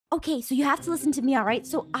Okay, so you have to listen to me, all right?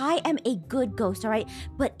 So I am a good ghost, all right?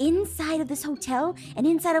 But inside of this hotel and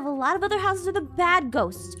inside of a lot of other houses are the bad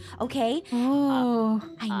ghosts, okay? Oh.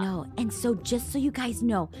 I know. And so just so you guys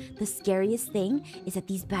know, the scariest thing is that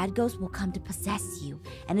these bad ghosts will come to possess you.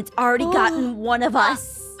 And it's already gotten one of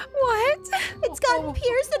us. What? It's gotten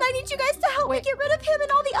Pierce, and I need you guys to help me get rid of him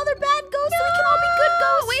and all the other bad ghosts so we can all be good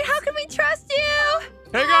ghosts. Wait, how can we trust you?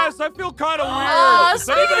 Hey guys, I feel kind of weird. Is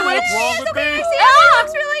anything wrong with me? It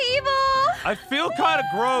looks really evil. I feel kind of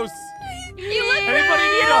gross. You look Anybody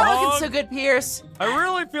need a You're hug? looking so good, Pierce. I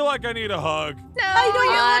really feel like I need a hug. No,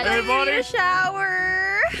 I know you you look in your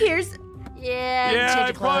shower. Pierce, Yeah, Yeah, change I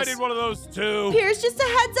your probably clothes. need one of those too. Pierce, just a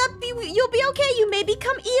heads up, you'll be okay. You may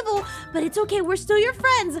become evil, but it's okay. We're still your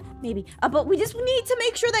friends, maybe. But we just need to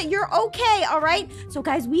make sure that you're okay, all right? So,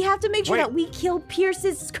 guys, we have to make sure that we kill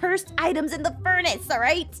Pierce's cursed items in the furnace, all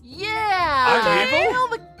right? Yeah. I'm evil? Kill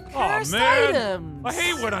the Aw, cursed man. items. I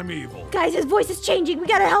hate when I'm evil. Guys, his voice is changing. We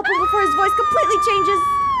gotta help him before his voice completely changes.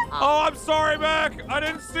 Oh, I'm sorry, Mac. I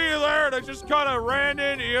didn't see you there, and I just kind of ran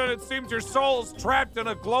into you, and it seems your soul's trapped in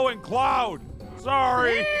a glowing cloud.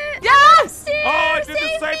 Sorry. Yes! Oh, I did the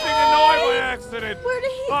same thing to Noi by accident. Where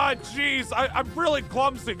did he? Oh, jeez. I'm really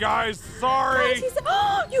clumsy, guys. Sorry. Guys,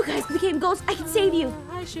 oh, you guys became ghosts. I can save you.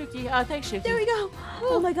 Hi, Shuki. Thanks, Shuki. There we go.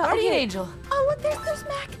 Oh my God. Guardian Okay. Angel. Oh, look, there's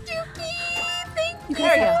Mac. Dookie. Thank you.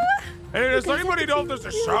 There you go. Hey, does guys anybody have to know if be there's a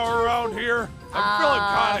really shower around here? I'm feeling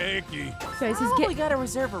kind of achy. Guys, he's Probably gotta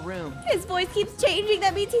reserve a room. his voice keeps changing.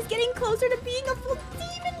 That means he's getting closer to being a full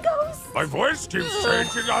demon ghost. My voice keeps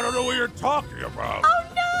changing. I don't know what you're talking about. Oh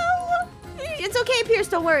no! It's okay, Pierce.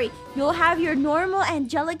 Don't worry. You'll have your normal,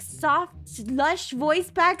 angelic, soft, lush voice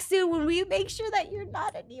back soon when we make sure that you're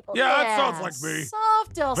not an evil. Yeah, that sounds like me.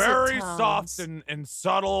 Soft, dulcet Very tones. soft and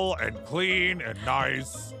subtle and clean and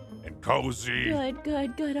nice and cozy. Good.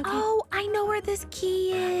 Okay. Oh, I know where this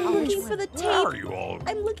key is. I'm looking for the Where are tape. you all?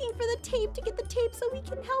 I'm looking for the tape to get the tape so we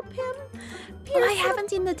can help him. Pierce, Oh, I haven't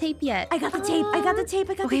seen the tape yet. I got the tape. I got the tape.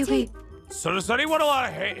 Okay. So does anyone want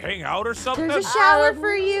to hang out or something? There's a shower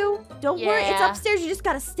for you. Don't worry, it's yeah. upstairs. You just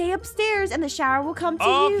gotta stay upstairs, and the shower will come to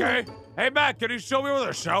you. Okay. Hey, Matt, can you show me where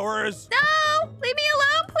the shower is? No! Leave me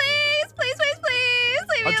alone, please! Please, please, please!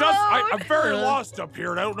 Leave me alone! I'm very lost up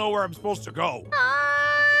here, and I don't know where I'm supposed to go.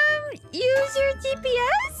 Use your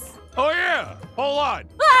GPS? Oh, yeah. Hold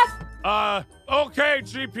on. Okay,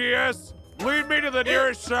 GPS. Lead me to the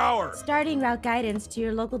nearest shower. Starting route guidance to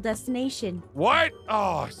your local destination. What?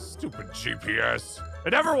 Oh, stupid GPS. It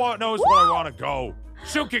never knows where I want to go.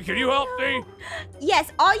 Shuki, can you help me?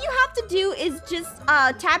 Yes, all you have to do is just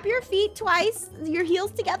tap your feet twice, your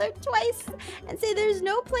heels together twice, and say there's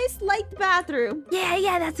no place like the bathroom.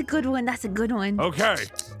 Yeah, that's a good one. That's a good one. Okay.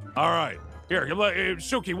 All right. Here,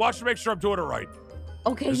 Shuki, watch to make sure I'm doing it right.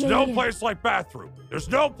 Okay, There's no place like bathroom. There's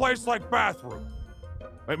no place like bathroom.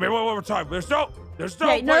 Wait, one more time. There's no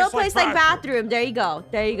place like bathroom. There you go.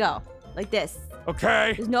 Like this.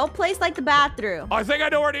 Okay. There's no place like the bathroom. I think I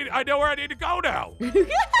know where I need to go now.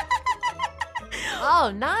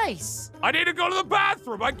 Oh, nice. I need to go to the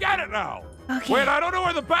bathroom. I get it now. Okay. Wait, I don't know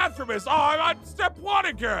where the bathroom is. Oh, I'm on step 1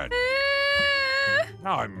 again.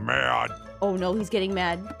 Now I'm mad. Oh no, he's getting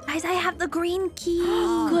mad. Guys, I have the green key.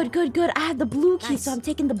 Good. I have the blue key, Nice. so I'm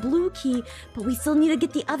taking the blue key, but we still need to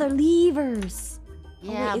get the other levers.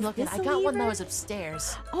 Yeah, wait, I'm is looking. this I a got one that lever? was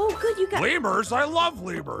upstairs. Oh, good, you got. Lemurs? I love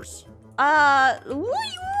lemurs.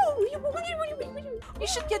 You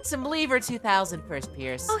should get some lever 2000 first,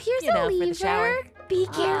 Pierce. Oh, here's you know, a for the shower. lever. Be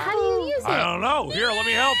careful. How do you use it? I don't know. Here, let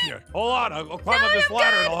me help you. Hold on. I'll climb up this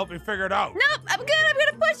ladder and I'll help you figure it out. Nope, I'm good. I'm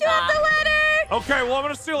gonna push you off the ladder. Okay, well, I'm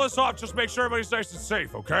going to seal this off. Just make sure everybody's nice and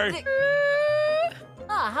safe, okay?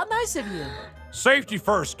 How nice of you. Safety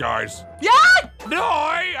first, guys. Yeah! No,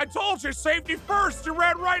 I told you, safety first. You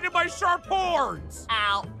ran right into my sharp horns.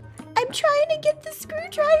 Ow. I'm trying to get the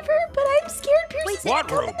screwdriver, but I'm scared Pierce is What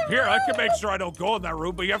gonna room? come in the Here, room. I can make sure I don't go in that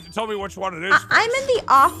room, but you have to tell me which one it is. I'm in the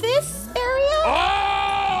office area. Oh!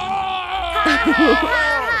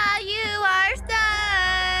 You are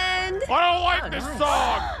stunned. I don't like this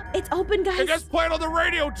song. It's open, guys. It gets played on the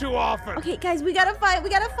radio too often. Okay, guys, we gotta find the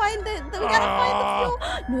fuel.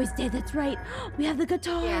 No, he's dead. That's right. We have the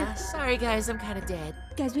guitar. Yeah, sorry, guys. I'm kind of dead.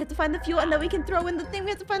 Guys, we have to find the fuel, and then we can throw in the thing. We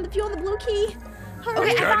have to find the fuel and the blue key.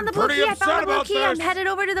 Hurry. Okay, I found the blue Pretty key. I upset found the blue about key. I'm this. headed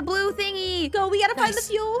over to the blue thingy. Go. We gotta find the Nice.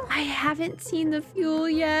 fuel. I haven't seen the fuel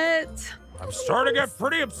yet. I'm starting to get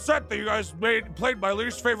pretty upset that you guys played my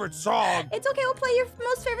least favorite song. It's okay. We'll play your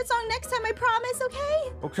most favorite song next time. I promise.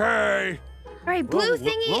 Okay. Okay. All right, blue Well,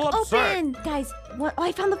 thingy, we'll upset. open. Guys, what? Oh,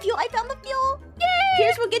 I found the fuel. I found the fuel. Yay!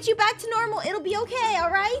 Pierce will get you back to normal. It'll be okay, all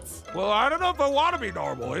right? Well, I don't know if I want to be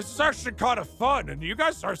normal. It's actually kind of fun, and you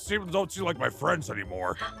guys don't seem like my friends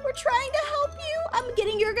anymore. We're trying to help you. I'm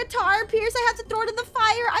getting your guitar, Pierce. I have to throw it in the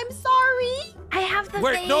fire. I'm sorry. I have the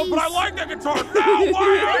Wait, vase. no, but I like the guitar now.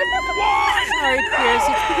 Why? Sorry, Pierce.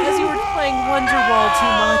 It's because you were playing Wonderwall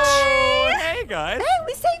too much. Oh, hey, guys. Hey,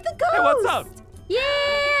 we saved the ghost. Hey, what's up?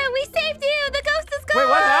 Yeah, we saved you. The ghost is gone. Wait,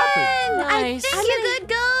 what happened? Nice. Thank you, good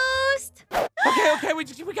ghost. Okay, we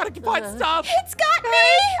gotta find stuff. It's got me.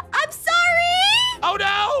 I'm sorry. Oh,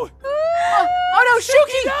 no. Oh no,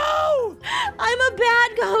 Shuki! No. I'm a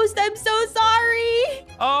bad ghost. I'm so sorry.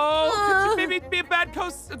 Oh, could you maybe be a bad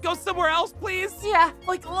ghost? Go somewhere else, please. Yeah,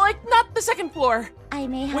 like not the second floor. I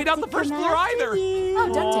may have Wait, not to the first come floor after either. You. Oh,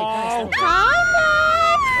 don't take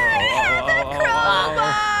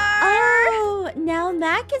Oh, now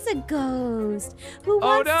Mac is a ghost who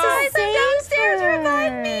wants no. to save downstairs, her.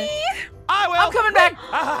 revive me. I will. I'm coming back.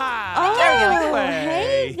 Oh, There we go.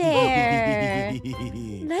 hey there.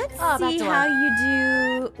 Let's back see to how life. you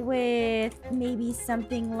do with maybe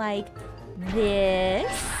something like this.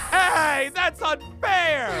 Hey, that's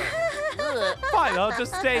unfair. Fine, I'll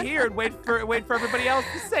just stay here and wait for everybody else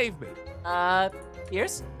to save me.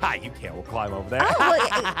 Pierce? Hi, you can't. We'll climb over there. Oh,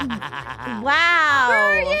 wow. Where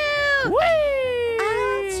are you? Whee!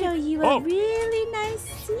 I'll show you Oh. a really nice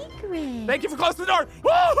secret. Thank you for closing the door.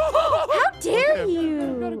 How dare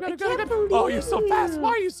you? I can't believe Oh, you're so fast.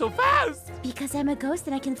 Why are you so fast? Because I'm a ghost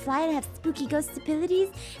and I can fly and have spooky ghost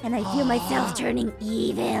abilities, and I feel myself turning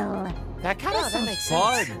evil. That kind of that sounds makes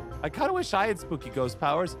fun. sense. I kind of wish I had spooky ghost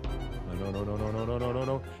powers.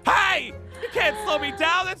 No. Hey! You can't slow me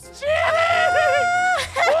down. That's cheating! I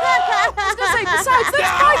was gonna say, besides,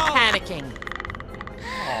 that's my panicking.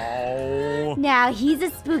 Oh. Now he's a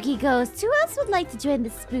spooky ghost. Who else would like to join the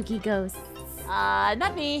spooky ghosts?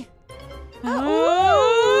 Not me.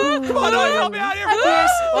 Oh. Come on, help me out here. Hi,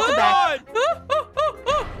 Pierce. Welcome back.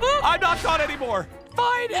 I'm not caught anymore.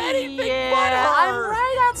 Find anything but Yeah, her. I'm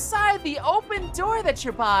right outside the open door that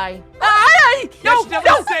you're by. No,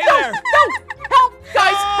 stay there. Help,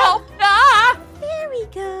 guys, help! Ah! There we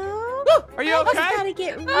go. Are you I okay? just gotta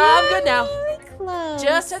get really I'm good now. close.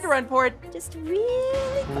 Just had to run for it. Just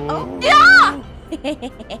really close. Oh. Yeah!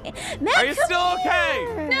 Matt, Are you come still okay?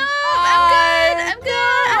 here. No, I'm good. I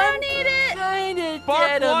don't need it. Kinda Bark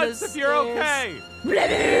dead on the once if you're stairs. okay. Wait, you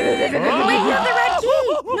have the red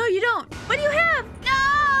key. No, you don't. What do you have? No,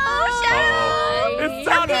 Shadow. It's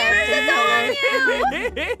time to Pierce,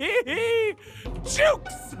 be.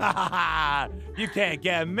 Jukes! You can't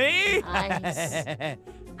get me. Nice.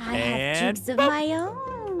 I And have jukes of my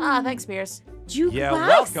own. Ah, thanks, Pierce. Juke Yeah,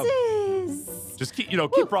 welcome. boxes. Just keep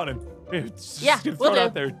running. Just Yeah, throw will it do.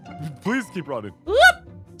 out there. Please keep running. Whoop!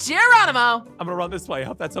 Geronimo! I'm gonna run this way. I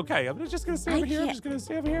hope that's okay. I'm just gonna stay I over here. I'm can't- just gonna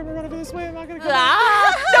stay over here. I'm gonna run over this way. I'm not gonna go. back.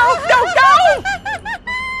 Ah! No!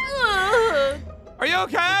 Are you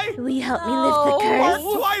okay? Will you help me lift the No. Bark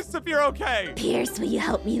curse? twice if you're okay. Pierce, will you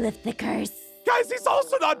help me lift the curse? Guys, he's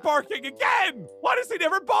also not barking again. Why does he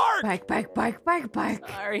never bark? Bark, bark, bark, bark, bark.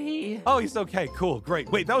 Sorry. Oh, he's okay. Cool.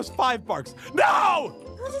 Great. Wait, that was 5 barks. No!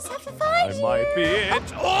 We'll just have to find I you. might be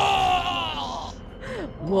it. Oh!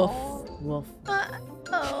 Woof, woof.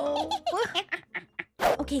 Oh.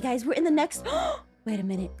 Okay, guys, we're in the next. Wait a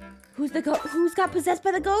minute. Who's got possessed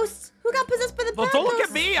by the ghosts? Who got possessed by the Well, bad don't look ghosts?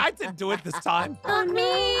 at me. I didn't do it this time. Oh,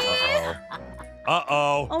 me.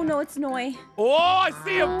 Uh-oh. Oh, no, it's Noi. Oh, I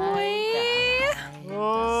see him. I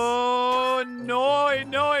Oh, no.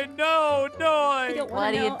 don't What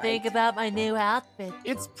want do to you know. think about my new outfit?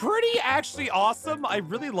 It's pretty actually awesome. I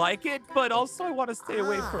really like it, but also I want to stay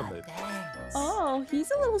away from it. Thanks. Oh, he's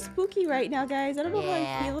a little spooky right now, guys. I don't know how I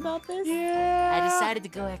Yeah. feel about this. Yeah. I decided to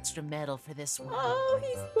go extra metal for this one. Oh,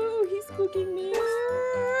 he's spooking me.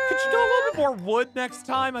 Could you go a little bit more wood next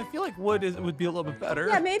time? I feel like wood would be a little bit better.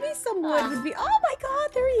 Yeah, maybe some wood would be. Oh my God,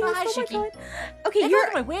 there he is. Hi, Oh my Shiki. God. Okay, Hey, look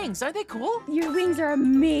at my wings. Aren't they cool? your wings are They're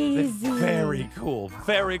amazing. very cool.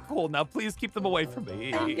 Very cool. Now please keep them away from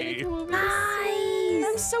me. I'm gonna go over this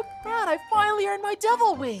I'm way. so proud. I finally earned my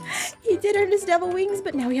devil wings. He did earn his devil wings,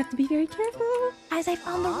 but now we have to be very careful. Guys, I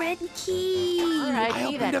found the red key. All right, I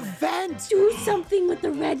be opened a that. vent. Do something with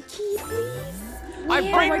the red key, please. I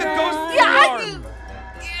Yeah. break Oh my the God. ghost Yeah, alarm.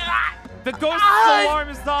 The ghost Ah. alarm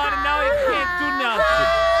is on, and now he can't do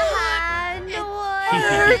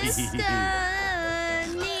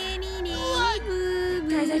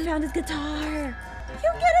Guys, I found his guitar.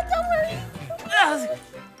 He'll get it, don't worry. nothing.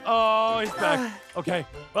 Oh, he's back. Okay.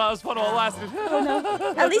 Well, that was fun while it lasted. Oh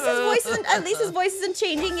no. At least his voice isn't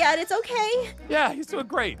changing yet. It's okay. Yeah, he's doing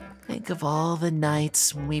great. Think of all the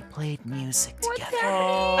nights when we played music together.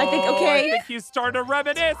 Oh, I think okay. I think he's starting to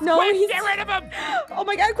reminisce. No, Quick, he's- get rid of him. Oh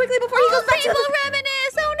my god, quickly before he goes back to People the...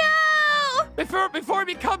 reminisce. Oh no! Before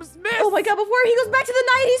he becomes mist. Oh my god, before he goes back to the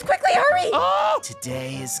 90s, quickly, hurry! Oh!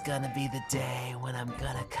 Today is gonna be the day when I'm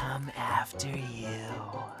gonna come after you.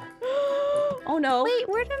 Oh no. Wait,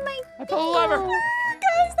 where did my? I pulled a lever.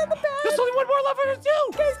 Guys, not the bad. There's only one more lever to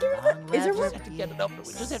do. Guys, get rid of the... Is there Lever one? Have to get it up. We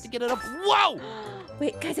just have to get it up. Whoa!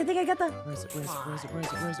 Wait, guys, I think I got the... Where is it? Where is it? Where is it? Where is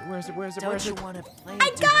it? Where is it? Where is it? Where is it? Where Don't is you it? want to play? I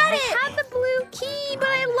got it! I had the blue key, but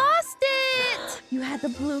I lost it. You had the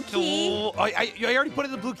blue key. Oh, I already put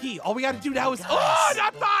in the blue key. All we got to do now is Guys.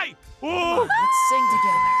 not die. Oh. Let's sing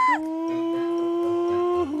together.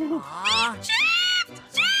 Ooh. Aw.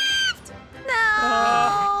 Shift! No.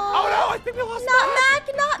 Oh no! I think we lost Not Mac.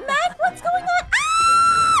 Mac, not Mac. What's going on?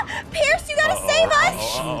 Ah! Pierce, you gotta save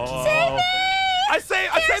us. Save me! I say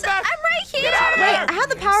back. I'm right here. Get out of Wait, there. I have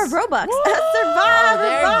the power of Robux. Woo! Survive,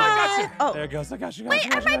 there you go. I got you. revive. Oh, There it goes. I got you. Wait,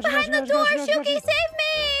 I'm right behind the door. Shuki, save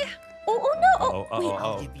me! oh no. Oh, wait.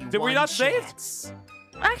 I'll give you Did we one not save? chance.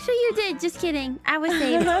 Actually, you did. Just kidding. I was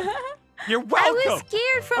saved. You're I welcome. was scared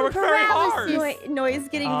I from worked very hard. paralysis. Noise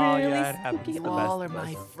getting Oh, really yeah, it happens. spooky. You The all best, are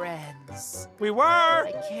my best. friends. We were.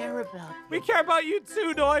 I care about you. We care about you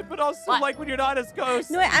too, Noi, but also What? like when you're not as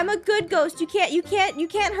ghost. No, I'm a good ghost. You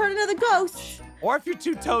can't hurt another ghost. Or if you're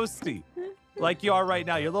too toasty, like you are right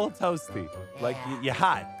now. You're a little toasty. Like you're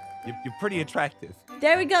hot. You're pretty attractive.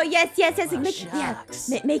 There we go. Yes. Oh, Make, shucks.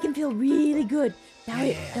 make him feel really good. Now,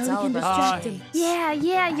 Yeah, now it's we all can about distract him. shades.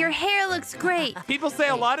 Yeah, your hair looks great. People say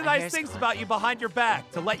a lot of my nice hair's things fine. about you behind your back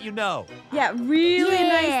to let you know. Yeah, really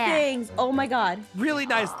nice Yeah. things. Oh my god. Really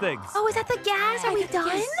nice things. Oh, is that the gas? Are we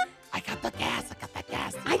done? I got the gas. I got the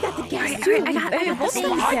gas. I got the gas Alright, too. I got the both thing.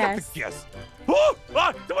 of us I got gas. the gas. Oh,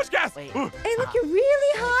 too much gas. Wait. Ooh. Hey, look, you're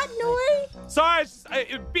really hot, Noi. Sorry, it's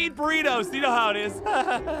just, bean burritos. You know how it is.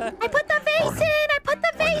 I put the vase in. I put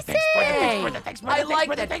the vase in. Hey, I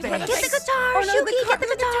like that Get the face. guitar, Oh, no, Shuki. Get the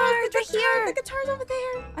guitar. It's right here. The guitar's over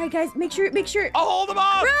there. All right, guys, make sure. I'll hold him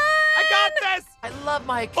off. I got this. I love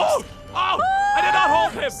my Oh, I did not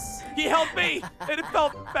hold him. He held me, and it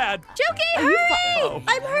felt bad. Shuki, Are you hurry! Oh.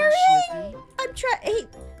 I'm hurrying. I'm trying. Hey,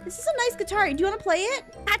 this is a nice guitar. Do you want to play it?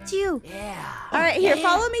 Got you. Yeah. All right, here, Yeah.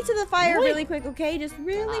 follow me to the fire really quick, okay? Just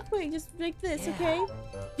really quick, just like this, Yeah. okay?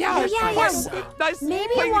 Yeah, Oh, yeah, nice. yeah. Nice.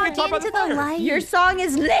 Maybe playing walk guitar by into the fire. light. Your song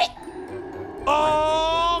is lit.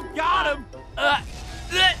 Oh, got him.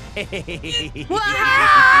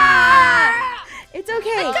 Wah! It's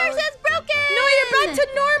okay. The curse is broken. No, you're back to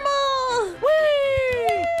normal.